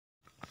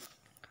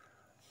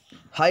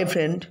Hi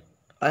friend,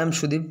 I am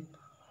Sudeep.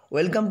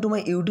 Welcome to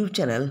my YouTube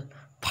channel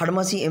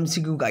Pharmacy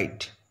MCQ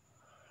Guide.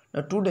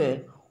 Now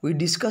today we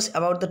discuss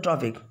about the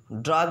topic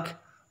drug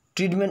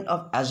treatment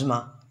of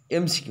asthma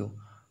MCQ.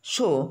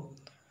 So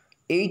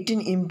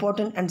 18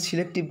 important and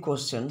selective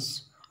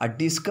questions are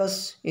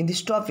discussed in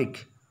this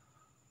topic,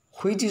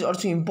 which is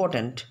also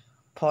important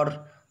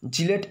for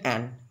jelet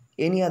and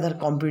any other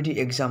competitive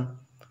exam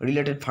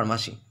related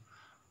pharmacy.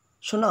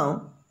 So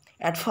now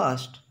at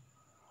first,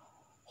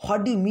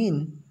 what do you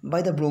mean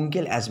by the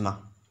bronchial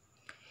asthma?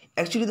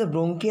 Actually, the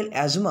bronchial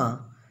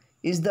asthma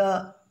is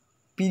the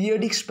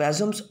periodic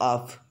spasms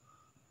of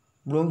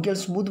bronchial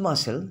smooth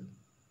muscle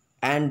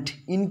and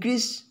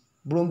increased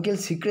bronchial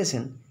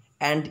secretion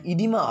and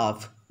edema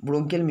of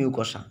bronchial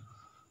mucosa.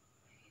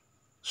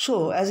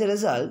 So, as a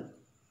result,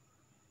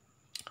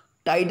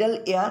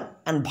 tidal air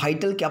and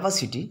vital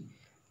capacity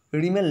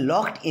remain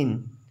locked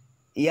in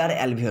air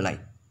alveoli.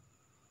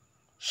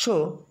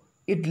 So,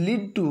 it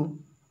leads to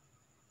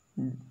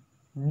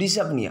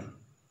dyspnea.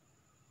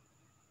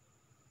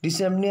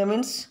 Dyspnea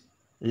means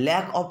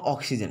lack of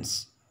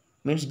oxygens,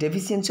 means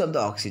deficiency of the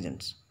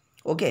oxygens.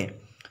 Okay.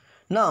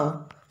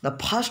 Now, the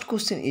first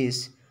question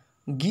is,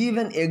 give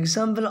an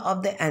example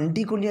of the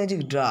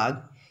anticholinergic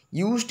drug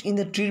used in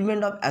the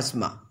treatment of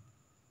asthma.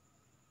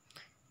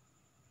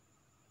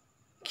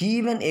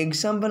 Give an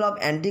example of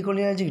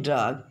anticholinergic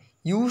drug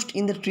used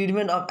in the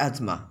treatment of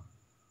asthma.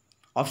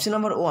 Option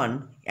number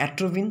 1,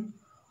 atropine.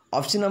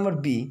 Option number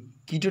B,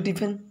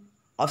 ketotifen.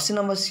 Option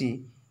number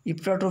C,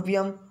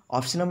 ipratropium.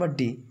 Option number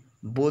D,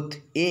 both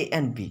A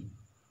and B.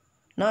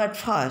 Now at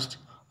first,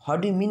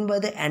 what do you mean by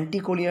the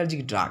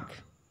anticholinergic drug?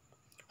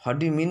 What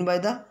do you mean by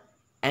the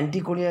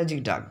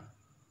anticholinergic drug?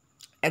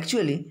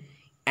 Actually,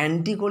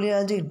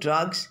 anticholinergic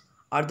drugs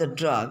are the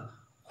drugs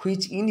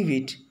which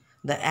inhibit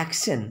the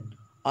action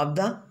of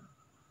the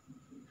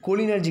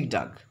cholinergic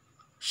drug.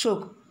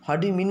 So, what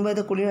do you mean by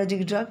the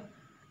cholinergic drug?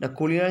 The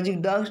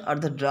cholinergic drugs are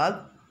the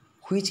drugs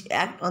which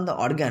act on the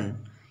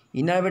organ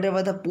innervated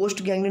by the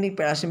postganglionic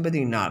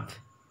parasympathetic nerve.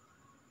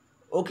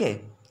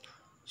 Okay,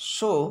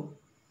 so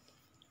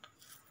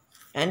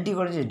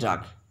anticholinergic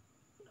drug.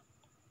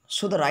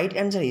 So the right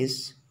answer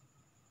is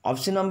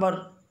option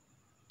number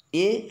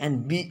A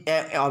and B.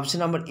 Option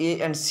number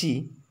A and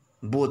C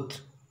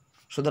both.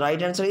 So the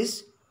right answer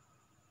is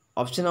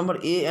option number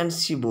A and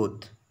C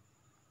both.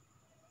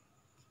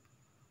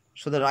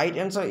 So the right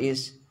answer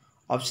is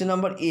option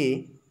number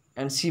A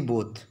and C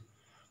both,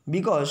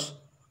 because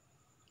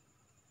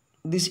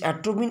this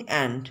atropine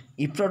and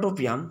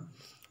ipratropium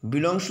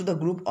belongs to the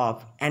group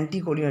of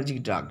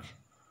anticholinergic drug.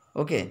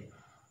 Okay,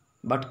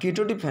 but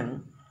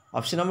ketotifen,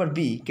 option number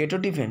B,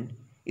 ketotifen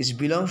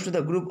belongs to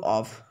the group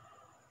of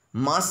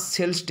mast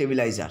cell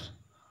stabilizer.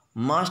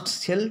 Mast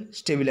cell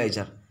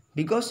stabilizer,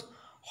 because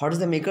what is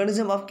the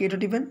mechanism of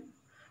ketotifen?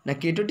 Now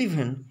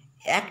ketotifen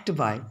act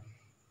by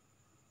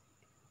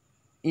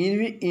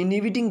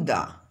inhibiting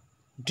the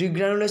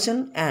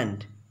degranulation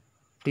and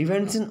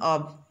prevention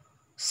of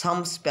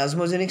some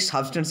spasmogenic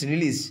substance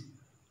release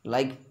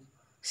like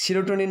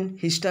serotonin,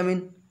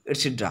 histamine,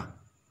 etc.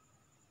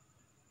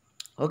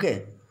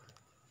 Okay,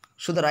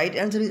 so the right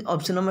answer is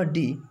option number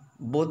D,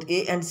 both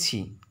A and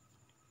C.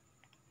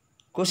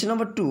 Question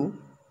number 2,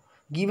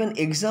 give an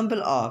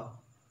example of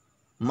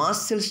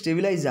mast cell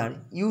stabilizer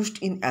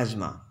used in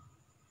asthma.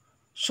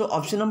 So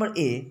option number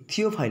A,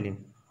 Theophylline.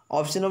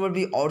 Option number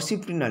B,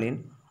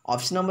 oxitropium.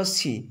 Option number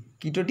C,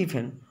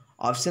 ketotifen.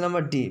 Option number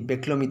D,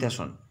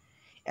 beclomethasone.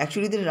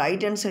 Actually, the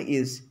right answer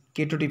is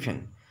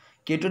ketotifen.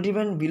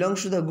 Ketotifen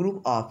belongs to the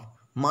group of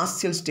mast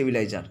cell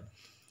stabilizer.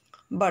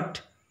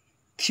 But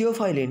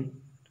Theophylline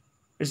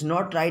is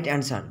not right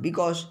answer,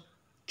 because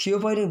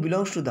Theophylline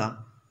belongs to the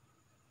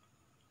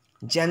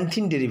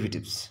xanthine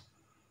derivatives.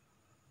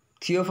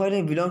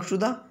 Theophylline belongs to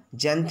the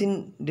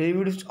xanthine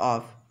derivatives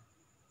of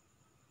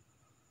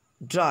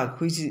drug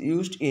which is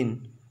used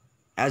in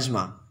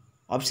asthma.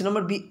 Option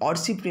number B,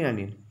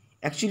 oxitropium.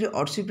 Actually,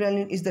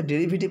 oxitropium is the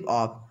derivative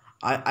of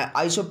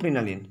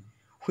isoprenaline,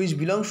 which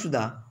belongs to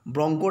the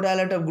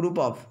bronchodilator group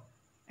of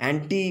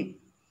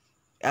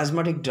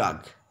anti-asthmatic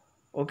drug.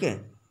 Okay,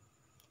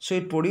 so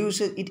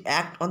it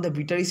acts on the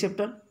beta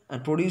receptor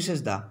and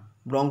produces the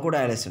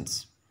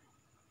bronchodilations.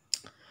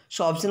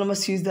 So option number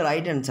C is the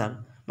right answer,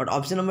 but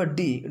option number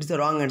D, it is the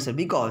wrong answer,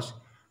 because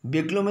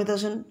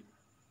beclomethasone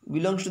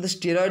belongs to the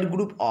steroid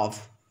group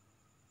of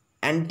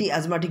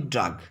anti-asthmatic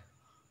drug.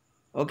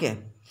 Okay,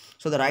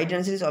 so the right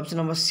answer is option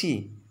number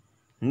C.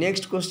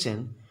 Next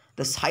question,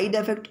 the side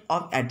effect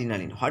of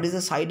adrenaline. What is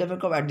the side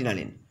effect of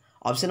adrenaline?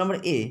 Option number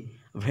A,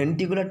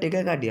 ventricular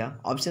tachycardia.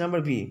 Option number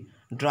B,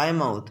 dry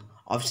mouth.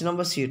 Option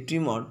number C,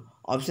 tremor.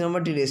 Option number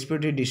D,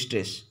 respiratory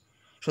distress.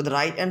 So the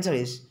right answer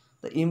is,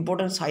 the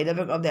important side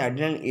effect of the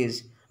adrenaline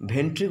is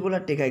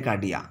ventricular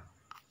tachycardia.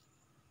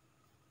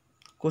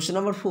 Question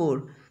number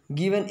 4,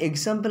 give an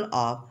example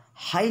of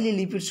highly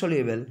lipid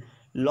soluble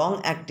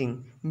long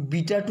acting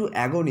beta 2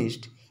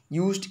 agonist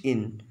used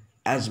in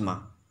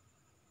asthma.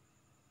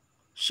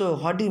 So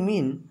what do you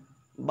mean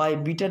by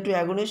beta 2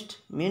 agonist?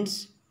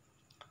 Means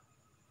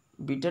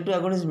Beta 2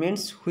 agonist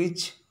means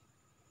which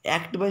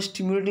act by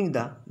stimulating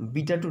the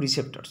beta 2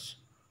 receptors.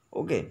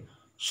 Okay,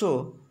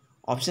 so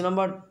option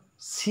number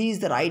C is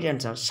the right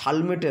answer.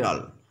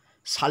 Salmeterol.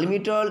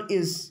 Salmeterol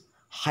is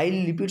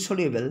highly lipid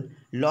soluble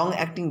long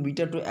acting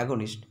beta 2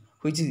 agonist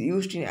which is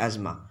used in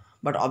asthma.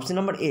 But option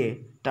number A,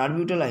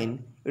 terbutaline,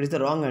 it is the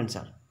wrong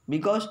answer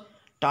because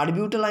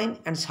terbutaline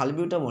and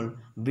salbutamol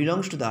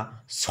belongs to the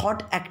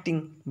short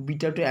acting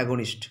beta 2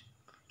 agonist.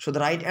 So the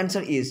right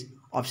answer is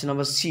option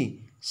number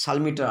C,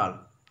 salmeterol.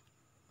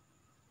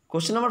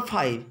 Question number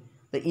 5.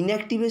 The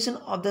inactivation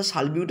of the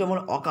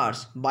salbutamol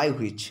occurs by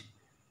which?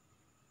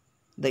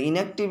 The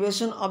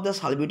inactivation of the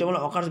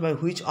salbutamol occurs by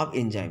which of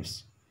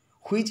enzymes?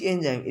 Which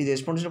enzyme is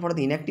responsible for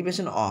the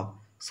inactivation of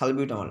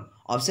salbutamol?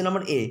 Option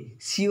number A,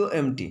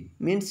 COMT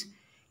means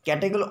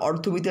catechol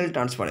orthomethyl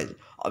transferase.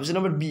 Option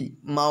number B,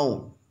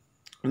 MAO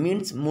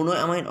means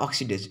monoamine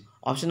oxidase.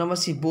 Option number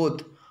C,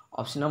 both.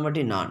 Option number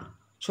D, none.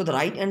 So the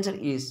right answer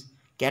is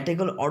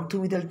catechol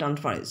orthomethyl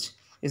transferase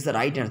is the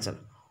right answer,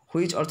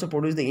 which also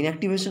produces the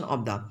inactivation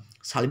of the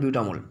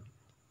salbutamol.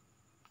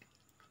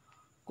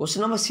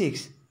 Question number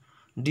 6.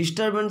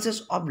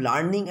 Disturbances of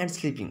learning and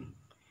sleeping.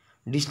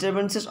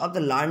 Disturbances of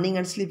the learning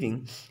and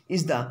sleeping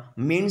is the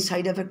main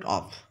side effect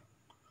of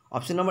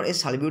option number A,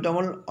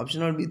 salbutamol,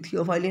 option number B,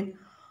 theophylline,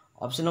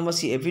 option number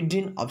C,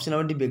 ephedrine, option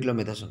number D,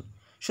 beclomethasone.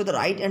 So the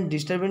right and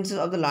disturbances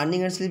of the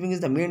learning and sleeping is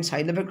the main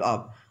side effect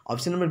of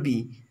option number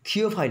B,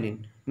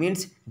 theophylline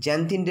means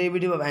xanthine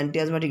derivative of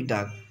anti-asthmatic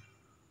drug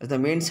as the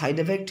main side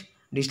effect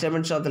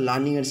disturbance of the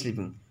learning and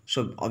sleeping.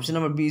 So option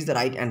number B is the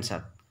right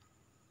answer.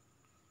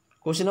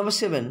 Question number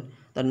 7.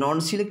 The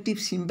non-selective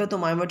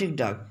sympathomimetic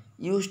drug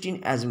used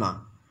in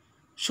asthma.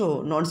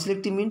 So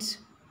non-selective means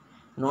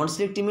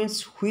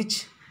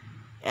which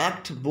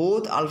act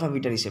both alpha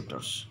beta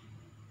receptors,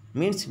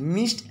 means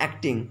mixed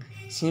acting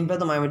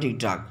sympathomimetic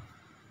drug.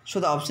 So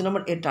the option number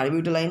A,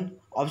 terbutaline,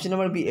 option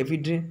number B,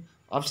 ephedrine,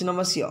 option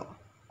number C,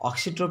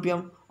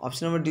 oxitropium,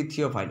 option number D,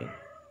 theophylline.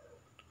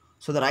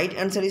 So the right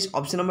answer is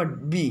option number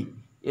B,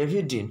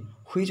 ephedrine,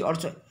 which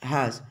also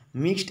has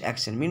mixed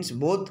action, means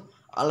both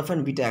alpha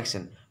and beta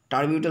action.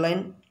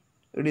 Terbutaline,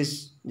 it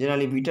is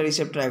generally beta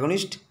receptor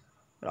agonist.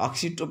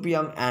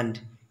 Oxitropium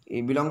and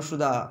it belongs to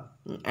the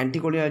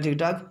anticholinergic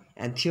drug,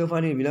 and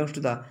theophylline belongs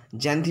to the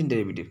xanthine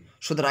derivative.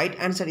 So the right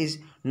answer is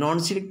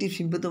non-selective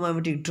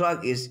sympathomimetic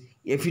drug is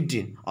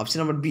ephedrine, option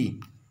number B.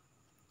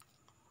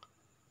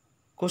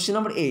 Question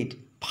number 8.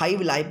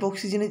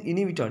 5-lipoxygenase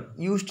inhibitor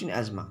used in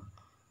asthma.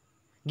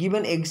 Give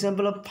an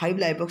example of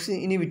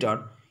 5-lipoxygenase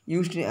inhibitor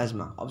used in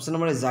asthma. Option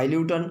number A,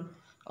 zileuton,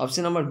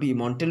 option number B,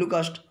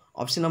 montelukast,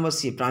 option number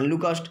C,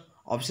 pranlukast,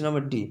 option number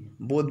D,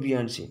 both B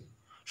and C.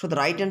 So the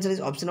right answer is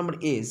option number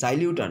A,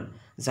 zileuton.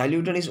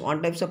 Zileuton is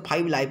one type of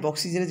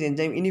 5-lipoxygenase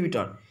enzyme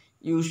inhibitor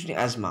used in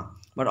asthma.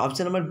 But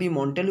option number B,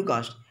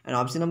 montelukast, and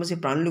option number C,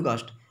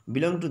 pranlukast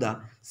belong to the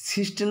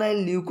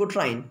cysteine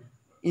leukotriene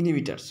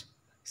inhibitors.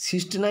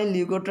 Cysteine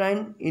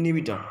leukotriene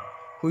inhibitor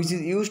which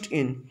is used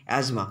in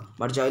asthma,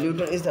 but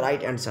zileuton is the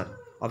right answer,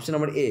 option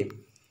number A.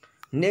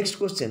 Next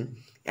question.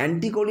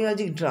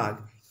 Anticholinergic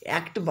drug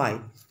act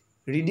by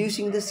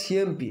reducing the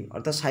CMP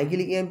or the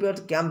cyclic AMP or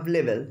the camp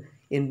level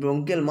in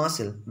bronchial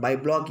muscle by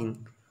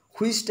blocking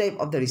which type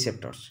of the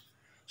receptors?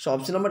 So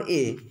option number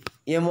A,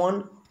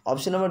 M1,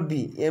 option number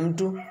B,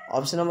 M2,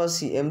 option number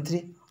C,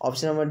 M3,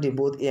 option number D,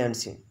 both A and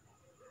C.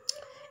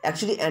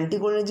 Actually,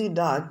 anticholinergic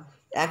drug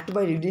act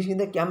by reducing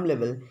the CAM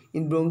level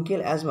in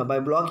bronchial asthma by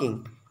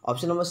blocking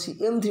option number C,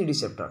 M3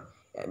 receptor,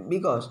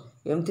 because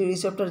M3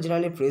 receptor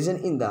generally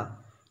present in the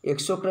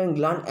exocrine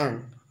gland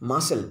and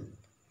muscle,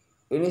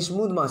 in a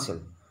smooth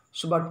muscle.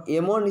 So but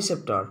M1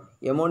 receptor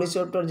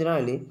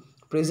generally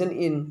present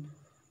in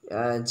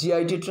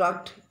GIT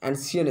tract and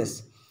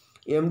CNS.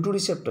 M2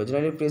 receptor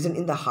generally present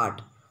in the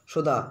heart.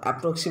 So the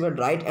approximate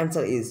right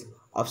answer is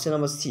option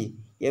number C,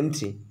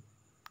 M3.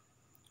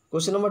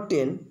 Question number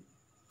 10.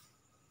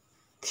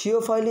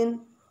 Theophylline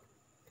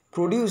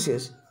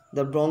produces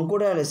the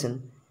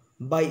bronchodilation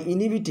by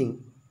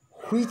inhibiting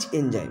which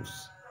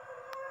enzymes?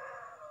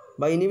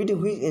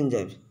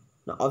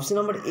 Now option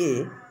number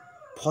A,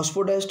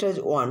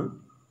 phosphodiesterase 1,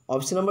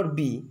 option number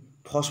B,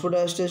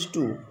 phosphodiesterase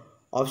 2,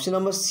 option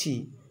number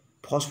C,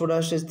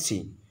 phosphodiesterase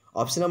 3,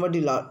 option number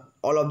D,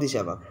 all of these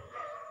above.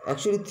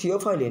 Actually,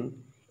 theophylline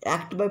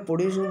act by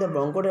producing the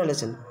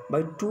bronchodilation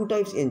by two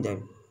types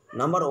enzyme.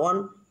 Number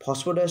 1,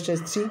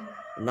 phosphodiesterase 3,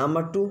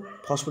 number 2,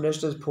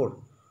 phosphodiesterase 4.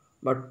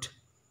 But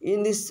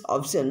in this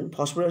option,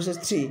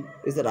 phosphodiesterase 3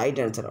 is the right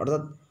answer, or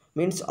that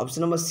means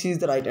option number C is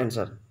the right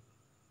answer.